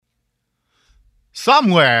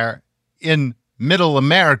somewhere in middle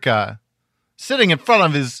America, sitting in front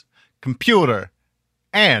of his computer,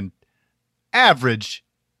 and average,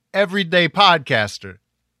 everyday podcaster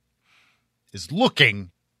is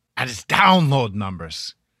looking at his download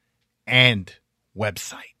numbers and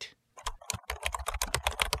website.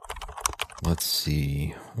 Let's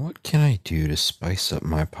see. What can I do to spice up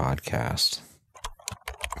my podcast?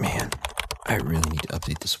 Man, I really need to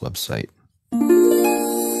update this website.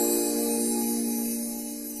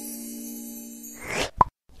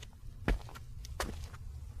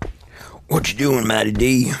 What you doing, Matty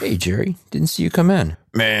D? Hey, Jerry. Didn't see you come in.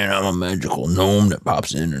 Man, I'm a magical gnome that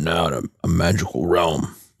pops in and out of a magical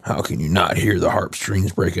realm. How can you not hear the harp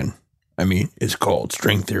strings breaking? I mean, it's called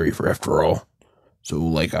string theory after all. So,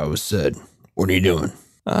 like I was said, what are you doing?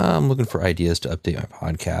 I'm looking for ideas to update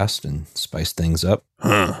my podcast and spice things up.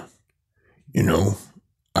 Huh. You know,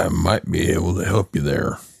 I might be able to help you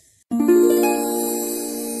there.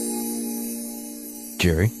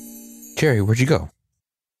 Jerry, where'd you go?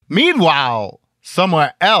 Meanwhile,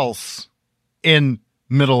 somewhere else in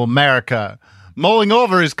middle America, mulling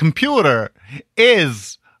over his computer,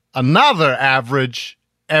 is another average,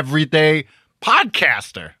 everyday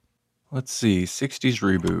podcaster. Let's see, 60s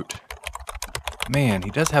Reboot. Man, he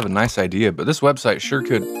does have a nice idea, but this website sure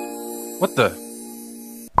could... What the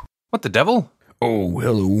devil? Oh,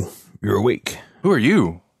 hello. You're awake. Who are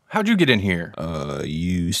you? How'd you get in here?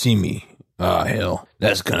 You see me. Ah, hell.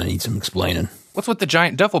 That's gonna need some explaining. What's with the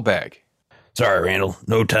giant duffel bag? Sorry, Randall.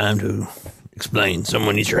 No time to explain.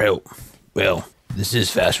 Someone needs your help. Well, this is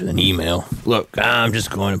faster than email. Look, I'm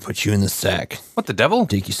just going to put you in the sack. What the devil?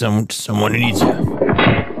 Take you to someone who needs you.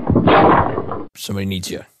 Somebody needs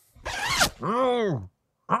you.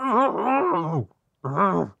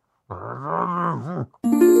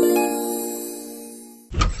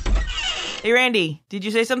 Hey, Randy, did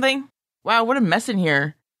you say something? Wow, what a mess in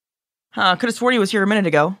here. Huh, could have sworn he was here a minute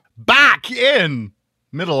ago. Back in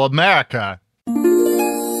middle America.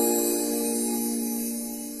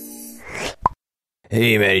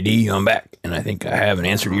 Hey, Matty D, I'm back, and I think I have an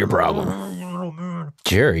answer to your problem.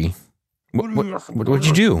 Jerry? What'd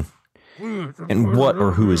you do? And what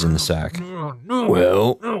or who is in the sack?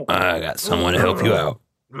 Well, I got someone to help you out,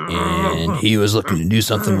 and he was looking to do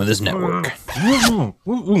something with his network.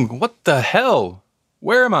 What the hell?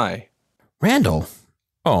 Where am I? Randall?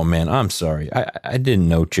 Oh, man, I'm sorry. I didn't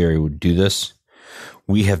know Jerry would do this.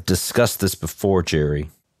 We have discussed this before,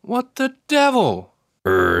 Jerry. What the devil?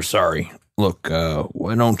 Sorry. Look,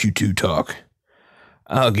 why don't you two talk?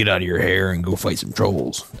 I'll get out of your hair and go fight some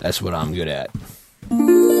trolls. That's what I'm good at.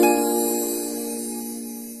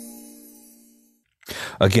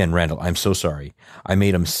 Again, Randall, I'm so sorry. I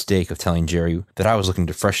made a mistake of telling Jerry that I was looking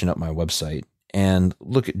to freshen up my website and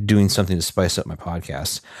look at doing something to spice up my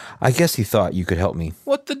podcast. I guess he thought you could help me.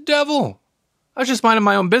 What the devil? I was just minding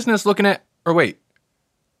my own business looking at... Or wait,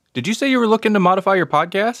 did you say you were looking to modify your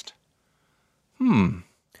podcast?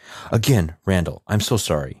 Again, Randall, I'm so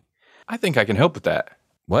sorry. I think I can help with that.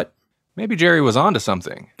 What? Maybe Jerry was onto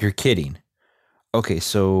something. You're kidding. Okay,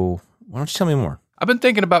 so why don't you tell me more? I've been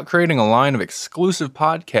thinking about creating a line of exclusive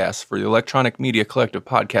podcasts for the Electronic Media Collective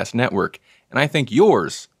Podcast Network, and I think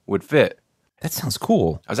yours would fit. That sounds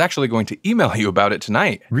cool. I was actually going to email you about it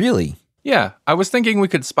tonight. Really? Yeah, I was thinking we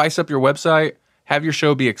could spice up your website, have your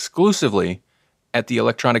show be exclusively at the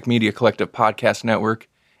Electronic Media Collective Podcast Network,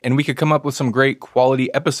 and we could come up with some great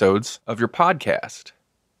quality episodes of your podcast.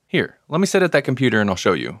 Here, let me sit at that computer and I'll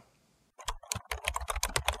show you.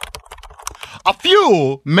 A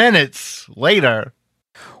few minutes later.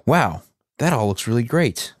 Wow, that all looks really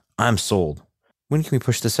great. I'm sold. When can we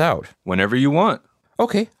push this out? Whenever you want.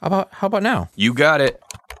 Okay, how about now? You got it.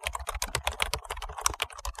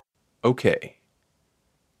 Okay.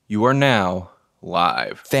 You are now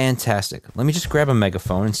live. Fantastic. Let me just grab a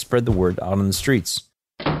megaphone and spread the word out on the streets.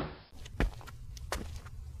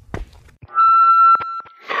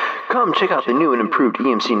 Come check out the new and improved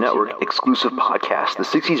EMC Network exclusive podcast, the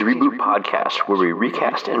 60s Reboot Podcast, where we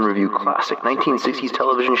recast and review classic 1960s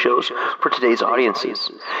television shows for today's audiences.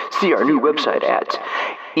 See our new website at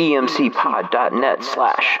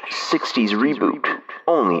emcpod.net/60sreboot,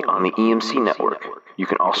 only on the EMC Network. You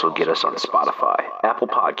can also get us on Spotify, Apple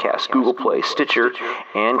Podcasts, Google Play, Stitcher,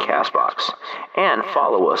 and CastBox. And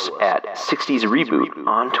follow us at 60s Reboot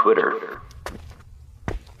on Twitter.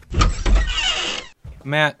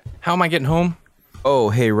 Matt, how am I getting home? Oh,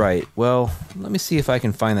 hey, right. Well, let me see if I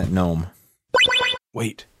can find that gnome.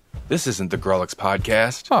 Wait, this isn't the Grolix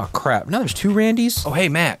podcast. Oh, crap. Now there's two Randys? Oh, hey,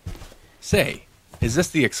 Matt. Say, is this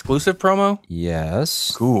the exclusive promo?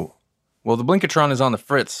 Yes. Cool. Well, the Blinkatron is on the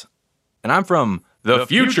fritz, and I'm from The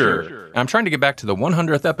future. I'm trying to get back to the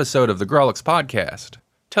 100th episode of the Grawlix podcast.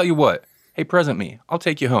 Tell you what, hey, present me. I'll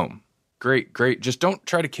take you home. Great. Just don't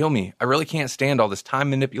try to kill me. I really can't stand all this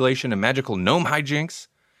time manipulation and magical gnome hijinks.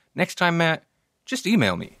 Next time, Matt, just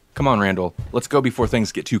email me. Come on, Randall. Let's go before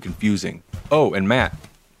things get too confusing. Oh, and Matt,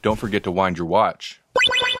 don't forget to wind your watch.